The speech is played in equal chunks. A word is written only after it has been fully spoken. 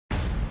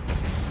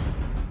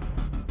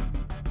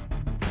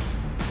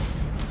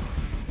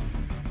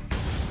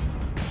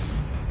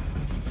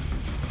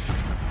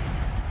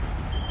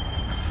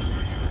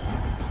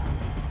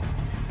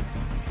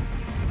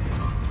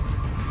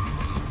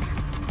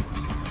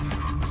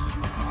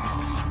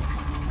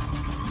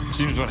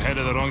Seems we're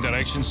headed the wrong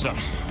direction, sir.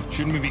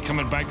 Shouldn't we be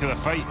coming back to the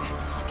fight?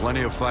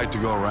 Plenty of fight to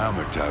go around,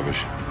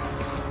 McTavish.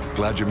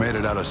 Glad you made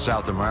it out of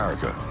South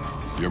America.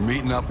 You're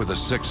meeting up with the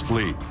 6th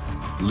Fleet,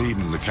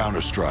 leading the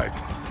counterstrike.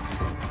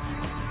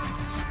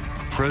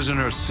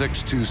 Prisoner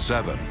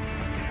 627.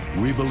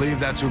 We believe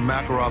that's who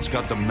Makarov's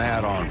got the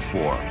Mad on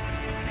for,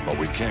 but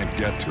we can't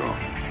get to him.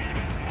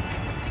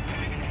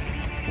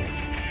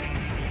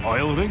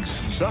 Oil rigs,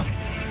 sir?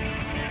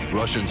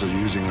 Russians are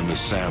using them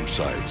as SAM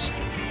sites.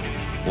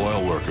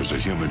 Oil workers are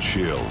human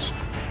shields,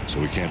 so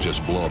we can't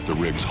just blow up the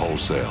rigs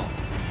wholesale.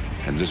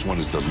 And this one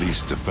is the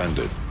least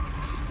defended.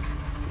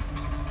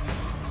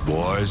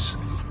 Boys,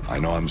 I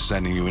know I'm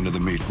sending you into the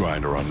meat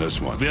grinder on this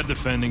one. They're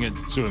defending it,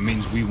 so it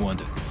means we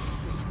want it.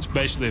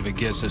 Especially if it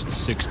gets us to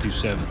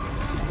 627.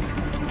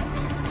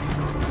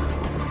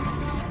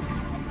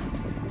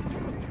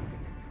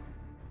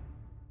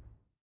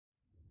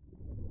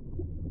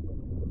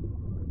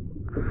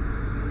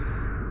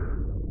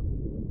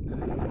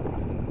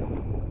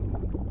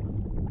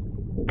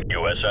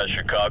 USS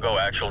Chicago,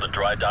 actual to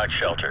dry dock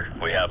shelter.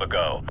 We have a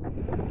go.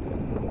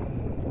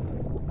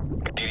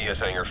 DDS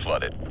hangar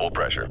flooded. Full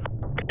pressure.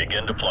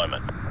 Begin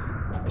deployment.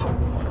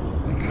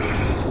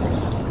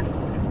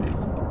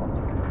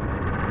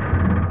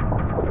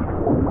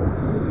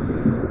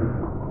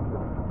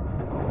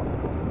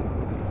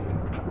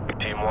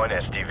 Team 1,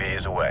 SDV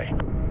is away.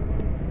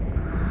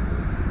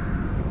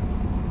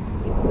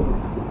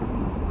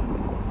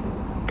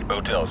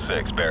 Hotel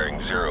 6, bearing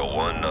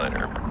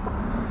 019er.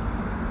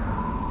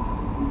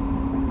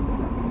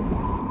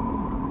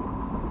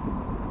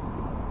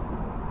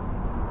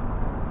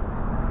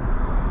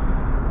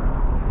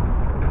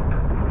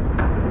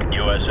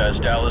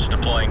 USS Dallas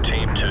deploying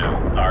Team 2.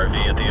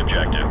 RV at the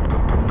objective.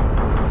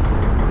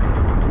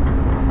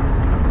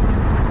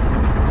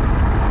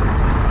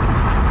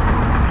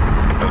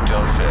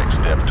 Hotel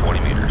 6, depth 20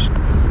 meters.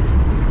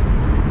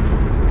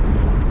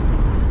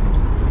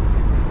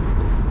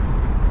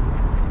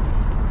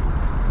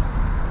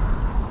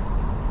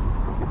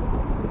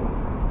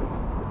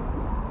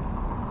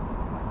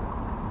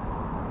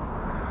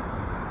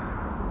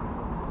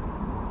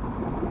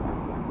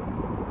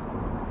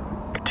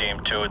 Team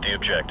 2 at the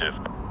objective.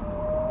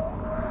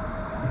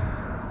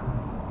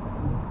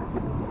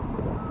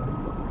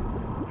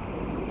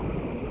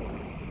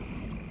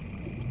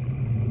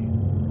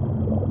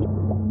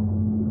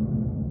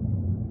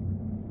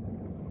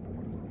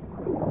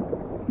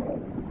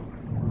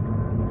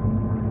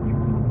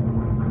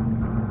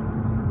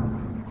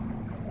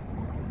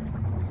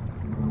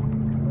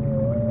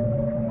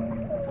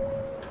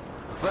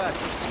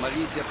 Хватит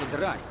смолить эту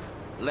дрань.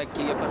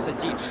 Легкие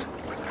посадишь.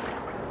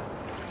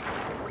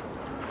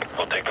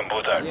 We'll take them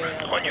both out.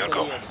 On your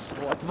go.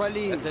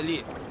 Отвали,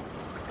 Дали.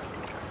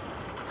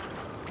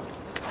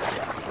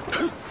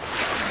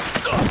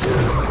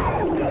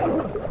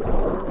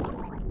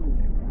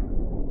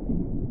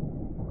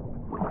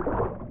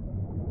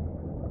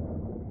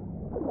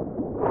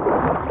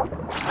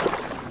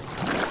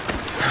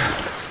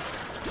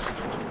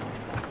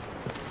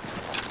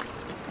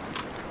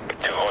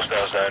 Two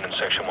hostiles down in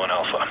Section 1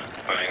 Alpha.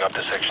 Moving up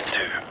to Section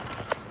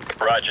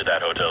 2. Roger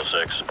that, Hotel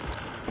 6.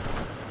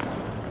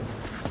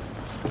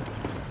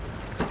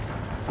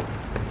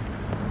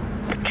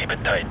 Keep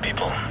it tight,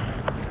 people.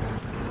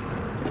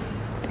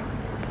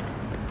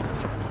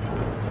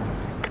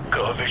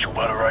 Got a visual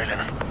battle rifling.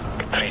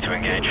 3 to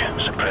engage.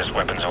 Suppressed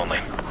weapons only.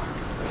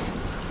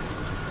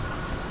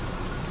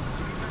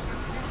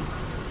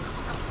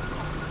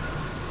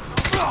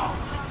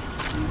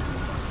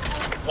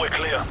 We're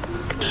clear.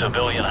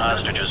 Civilian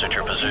hostages at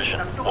your position.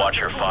 Watch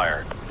your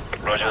fire.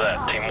 Roger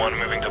that. Team 1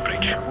 moving to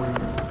breach.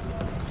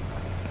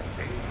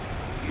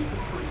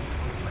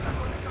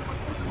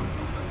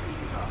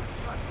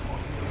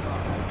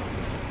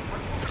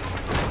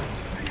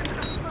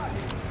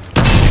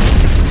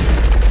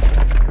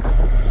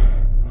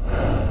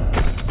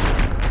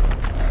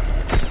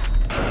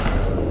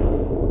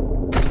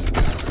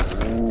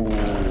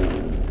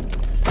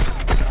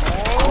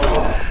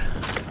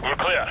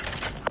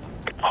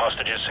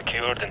 Hostages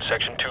secured in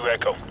Section 2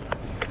 Echo.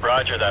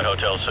 Roger that,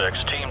 Hotel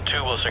 6. Team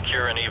 2 will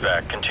secure an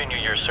evac. Continue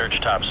your search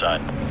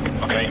topside.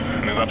 Okay,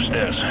 move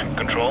upstairs.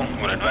 Control,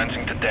 we're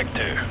advancing to Deck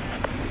 2.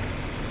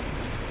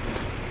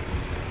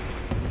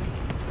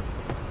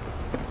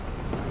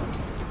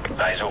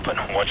 Eyes open.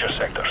 Watch your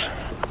sectors.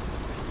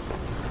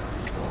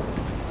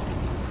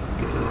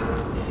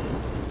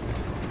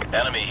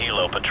 Enemy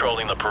helo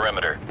patrolling the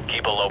perimeter.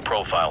 Keep a low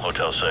profile,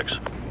 Hotel 6.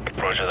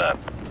 Roger that.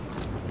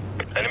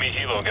 Enemy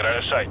helo, get out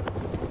of sight.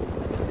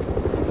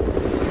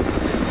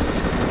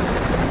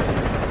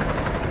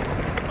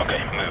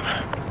 Okay, move.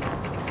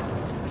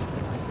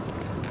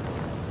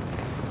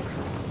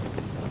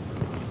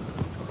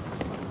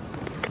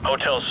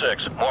 Hotel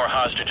 6, more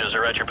hostages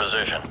are at your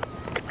position.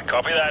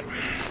 Copy that.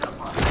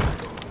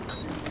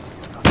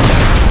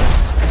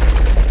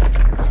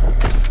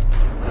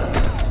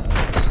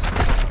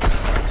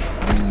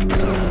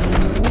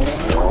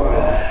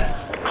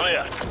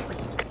 Clear.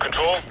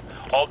 Control,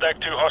 all Deck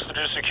 2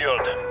 hostages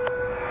secured.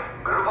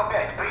 Группа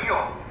 5,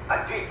 прием.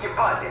 Ответьте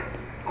базе.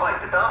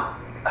 Мать, ты там?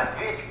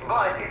 Ответь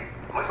базе.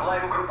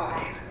 Высылаем группу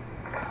вниз.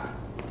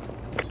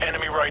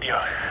 Enemy radio.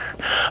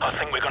 I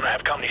think we're gonna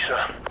have company,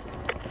 sir.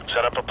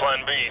 Set up a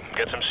plan B.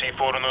 Get some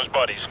C4 on those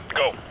bodies.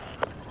 Go.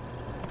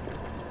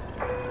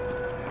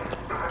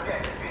 Группа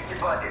 5, ответьте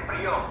базе.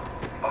 Прием.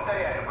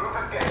 Повторяю,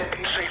 группа 5,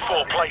 ответьте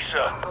C4, place,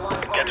 sir.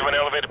 Get to an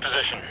elevated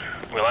position.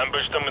 We'll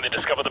ambush them when they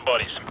discover the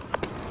bodies.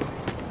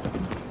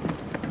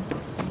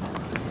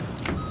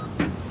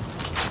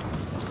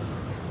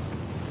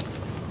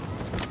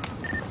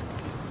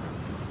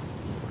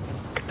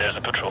 There's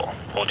the patrol.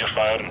 Hold your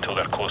fire until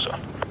they're closer.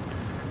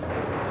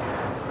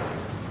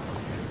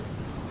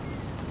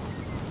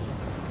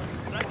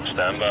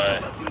 Stand by.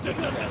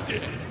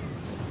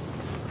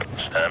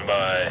 Stand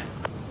by.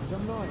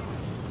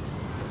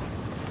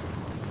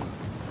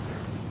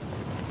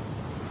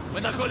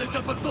 Мы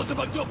находимся под плотным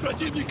огнем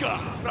противника!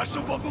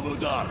 Прошу бомбовый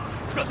удар!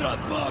 В квадрат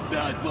 2,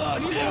 5, 2,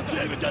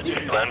 7, 9,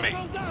 1! Plan B.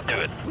 Do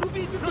it.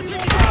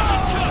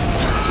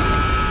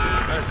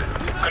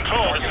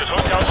 Control, this is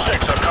Hotel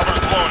 6. Our cover's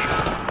blown.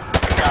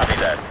 Copy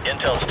that.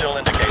 Intel still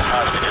indicates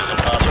hostages and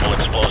possible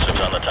explosives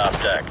on the top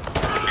deck.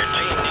 Your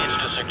team needs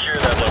to secure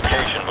that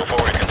location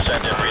before we can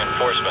send in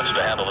reinforcements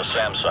to handle the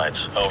SAM sites.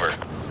 Over.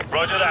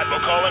 Roger that.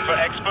 We'll call in for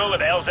Exfil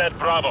at LZ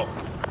Bravo.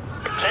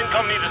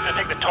 CENTCOM needs us to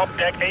take the top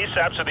deck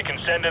ASAP so they can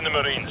send in the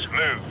Marines.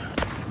 Move.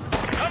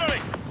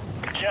 Connolly!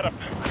 Get up.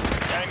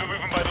 Tango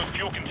moving by those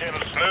fuel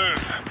containers. Move.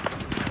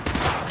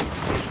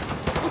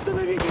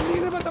 Установите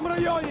мины в этом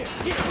районе!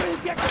 Их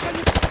пройдет, как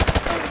они...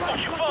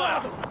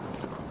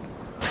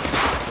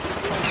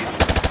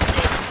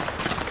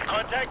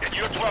 Contact at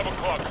your 12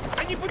 o'clock.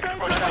 Они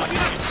пытаются обойти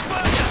нас с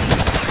вами!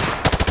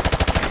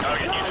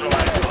 Target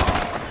neutralized.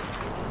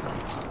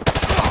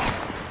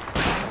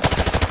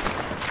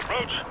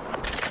 Roach,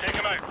 take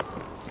him out.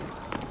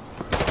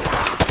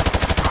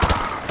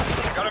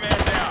 Got a man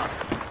down.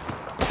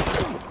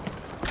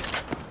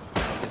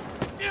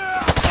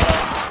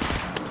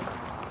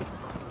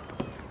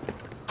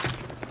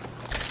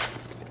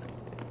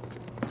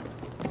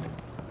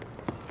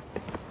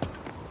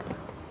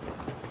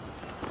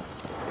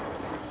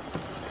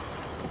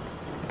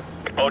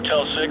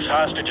 Hotel 6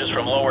 hostages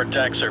from lower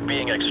decks are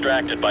being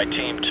extracted by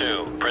Team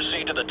 2.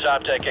 Proceed to the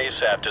top deck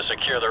ASAP to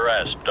secure the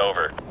rest.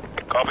 Over.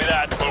 Copy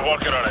that. We're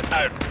working on it.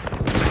 Out.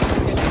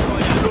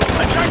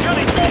 Attack on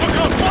these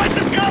overcoat! Find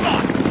some cover!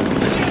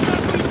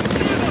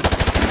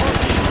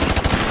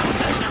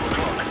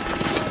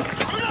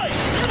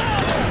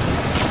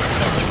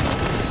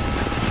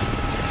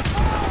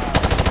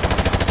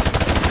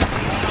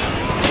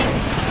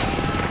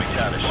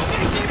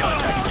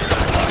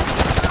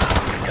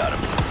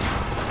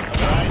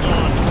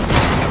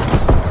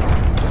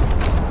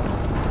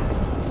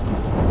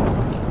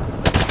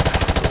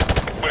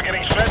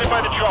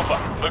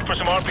 Look for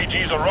some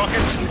RPGs or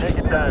rockets. Take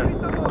it down.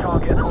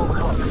 Target 12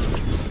 o'clock.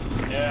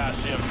 Yeah, I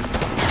see him.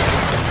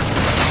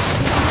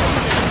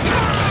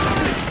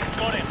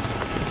 Got him.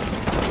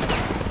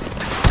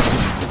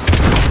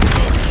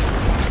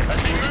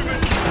 That's the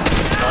movement.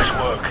 Nice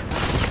work.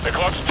 The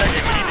clock's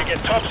ticking. We need to get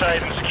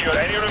topside and secure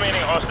any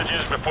remaining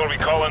hostages before we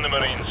call in the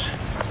Marines.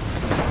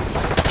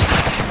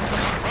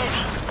 Roach,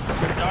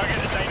 target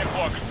at 9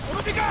 o'clock.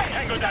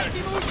 Tango down.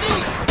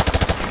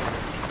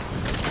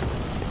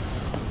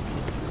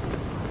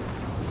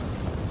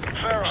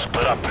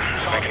 Split up.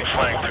 Making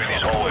flank through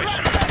these hallways.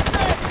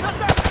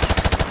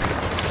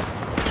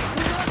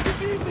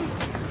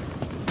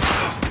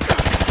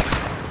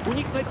 У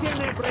них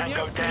нательная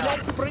броня,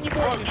 стреляйте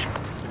бронебойными!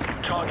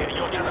 Target,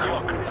 you're down the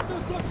clock.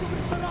 Точку в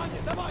ресторане!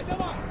 Давай,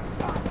 давай!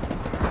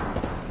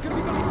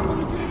 Капитан,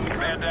 получили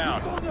приказ!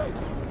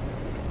 Исполняйте!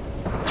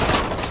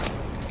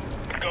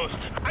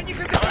 Ghost. Они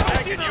хотят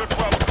обойти нас!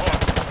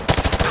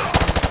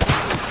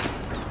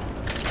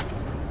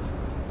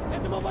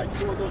 Этому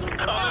войску нужен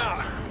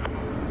флаг!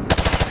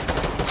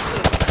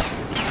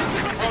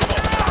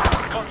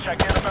 Contact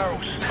near the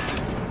barrels.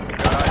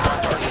 Got eyes on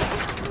target.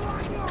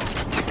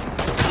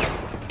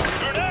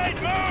 Grenade,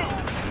 move!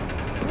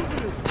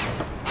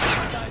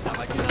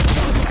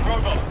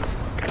 Robo,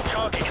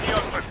 target in the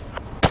open.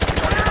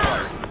 Target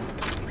fire.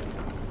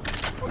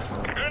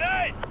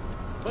 Grenade!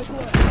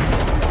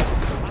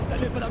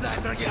 Остальные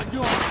подавляют враги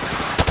огнем!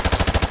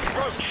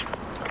 Roach,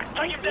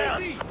 take him down.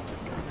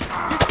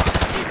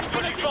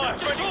 Friendly fire,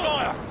 friendly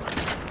fire.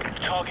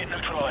 Target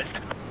neutralized.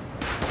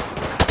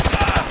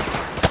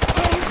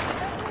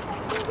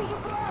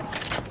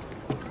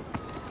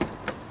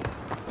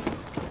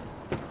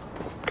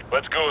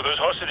 Let's go. Those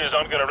hostages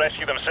aren't going to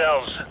rescue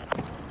themselves.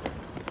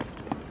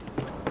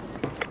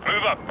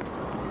 Move up.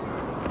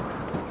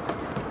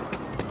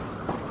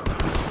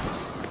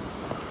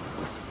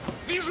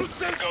 Вижу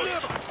цель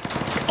слева!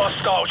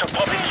 Hostiles are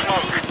popping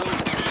smoke.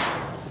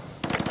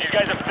 These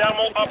guys have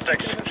thermal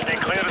optics. Stay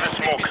clear of the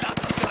smoke.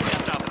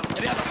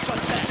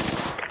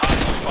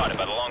 Hostile spotted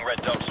by the long red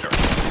dumpster.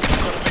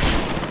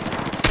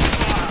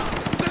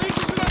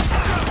 Залейте сюда!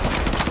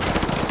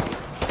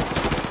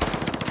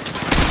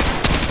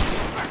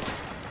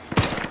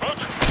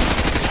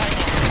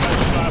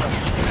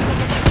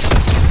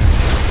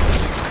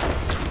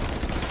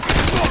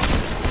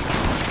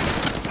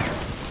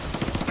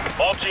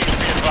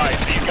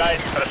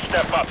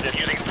 step up. They're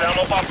using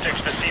thermal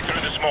optics to see through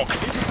the smoke. Moving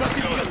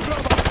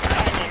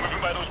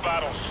by those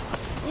barrels.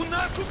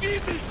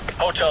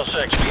 Hotel 6,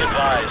 be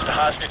advised.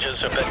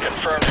 Hostages have been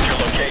confirmed at your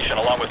location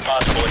along with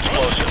possible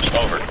explosives.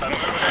 Over.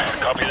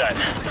 Copy that.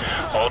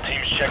 All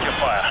teams check your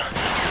fire.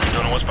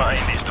 Don't know what's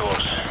behind these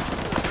doors.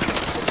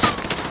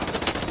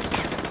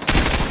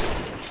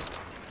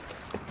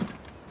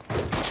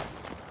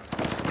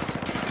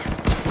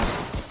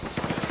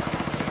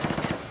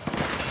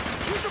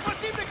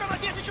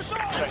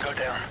 Tango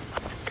down.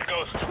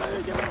 Ghost.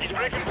 He's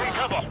breaking through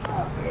cover.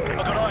 I've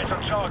got eyes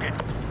on target.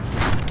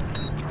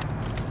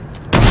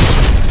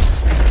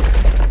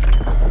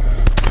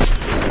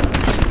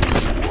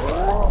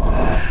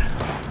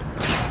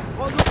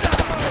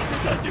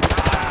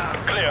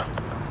 Clear.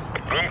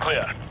 Room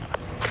clear.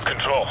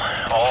 Control.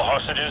 All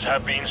hostages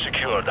have been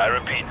secured. I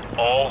repeat,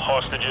 all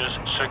hostages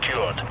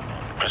secured.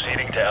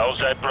 Proceeding to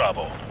LZ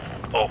Bravo.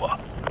 Over.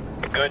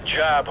 Good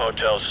job,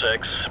 Hotel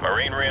 6.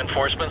 Marine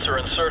reinforcements are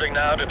inserting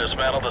now to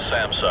dismantle the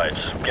SAM sites.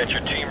 Get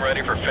your team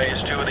ready for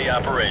Phase 2 of the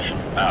operation.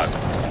 Out.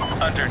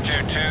 Hunter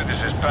 2-2, this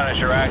is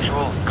Punisher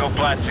Actual. Go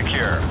plat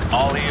secure.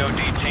 All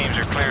EOD teams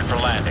are cleared for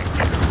landing.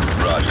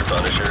 Roger,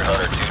 Punisher.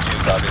 Hunter 2-2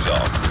 copies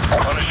all.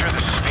 Punisher,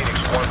 this is Phoenix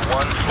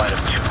 1-1, flight of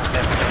 2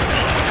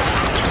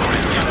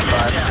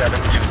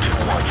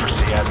 257-221 for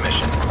SEAD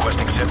mission.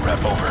 Requesting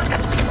sitrep over.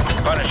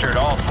 Punisher,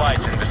 all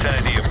flights in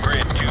vicinity of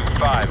grid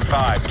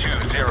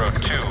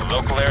 255202.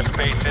 Local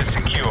airspace is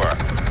secure.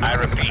 I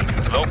repeat,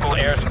 local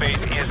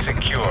airspace is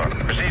secure.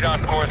 Proceed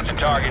on course to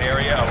target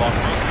area along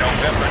route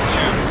November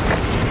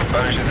 2.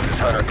 Punisher, this is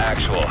Hunter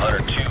Actual. Hunter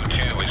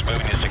 2-2 is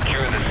moving to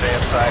secure the SAM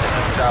site in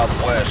the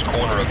southwest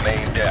corner of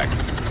main deck.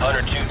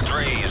 Hunter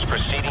 2-3 is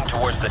proceeding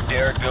towards the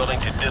derrick building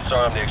to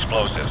disarm the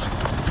explosives.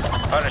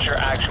 Punisher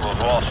Actual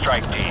to all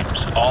strike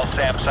teams. All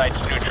SAM sites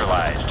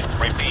neutralized.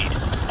 Repeat,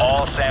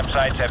 all SAM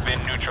sites have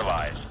been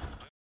neutralized.